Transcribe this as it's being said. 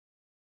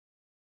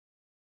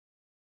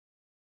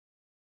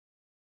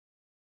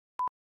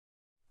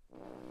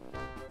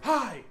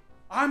Hi,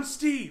 I'm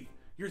Steve,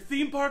 your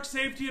theme park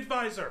safety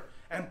advisor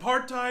and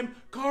part-time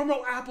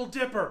caramel apple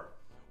dipper.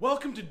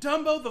 Welcome to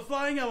Dumbo the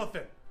Flying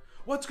Elephant.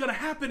 What's going to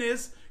happen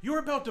is you're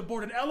about to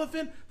board an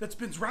elephant that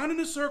spins round in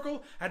a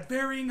circle at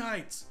varying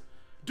heights.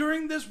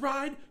 During this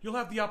ride, you'll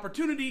have the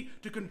opportunity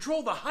to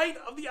control the height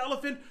of the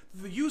elephant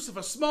through the use of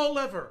a small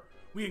lever.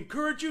 We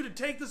encourage you to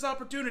take this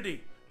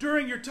opportunity.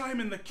 During your time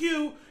in the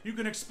queue, you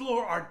can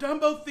explore our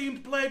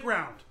Dumbo-themed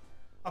playground.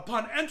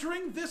 Upon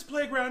entering this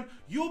playground,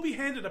 you'll be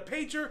handed a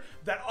pager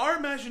that our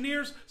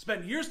Imagineers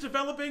spent years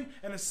developing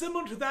and is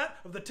similar to that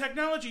of the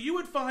technology you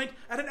would find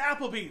at an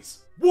Applebee's.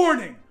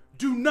 Warning!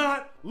 Do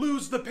not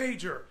lose the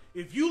pager.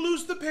 If you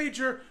lose the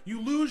pager, you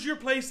lose your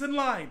place in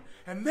line,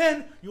 and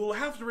then you will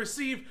have to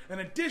receive an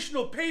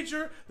additional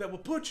pager that will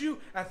put you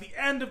at the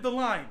end of the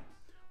line.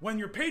 When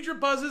your pager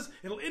buzzes,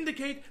 it'll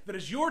indicate that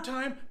it's your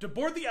time to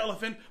board the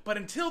elephant, but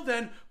until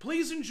then,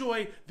 please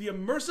enjoy the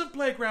immersive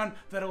playground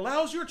that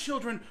allows your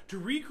children to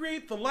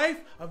recreate the life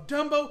of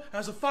Dumbo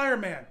as a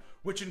fireman,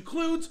 which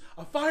includes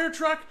a fire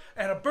truck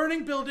and a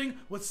burning building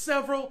with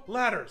several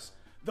ladders.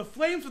 The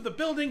flames of the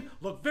building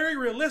look very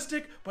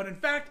realistic, but in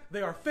fact,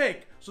 they are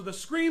fake, so the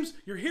screams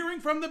you're hearing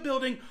from the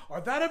building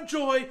are that of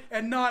joy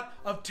and not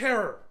of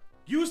terror.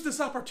 Use this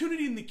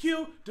opportunity in the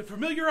queue to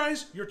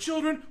familiarize your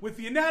children with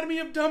the anatomy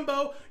of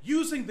Dumbo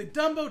using the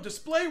Dumbo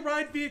display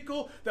ride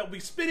vehicle that will be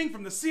spinning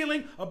from the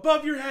ceiling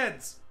above your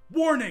heads.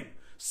 Warning!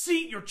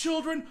 Seat your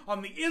children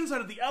on the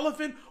inside of the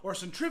elephant or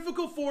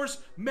centrifugal force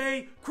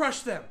may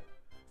crush them.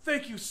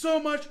 Thank you so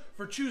much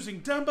for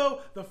choosing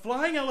Dumbo the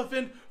Flying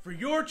Elephant for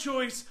your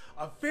choice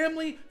of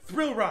family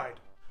thrill ride.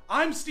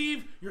 I'm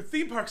Steve, your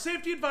theme park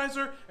safety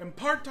advisor and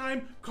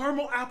part-time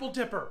caramel apple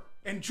dipper.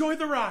 Enjoy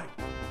the ride!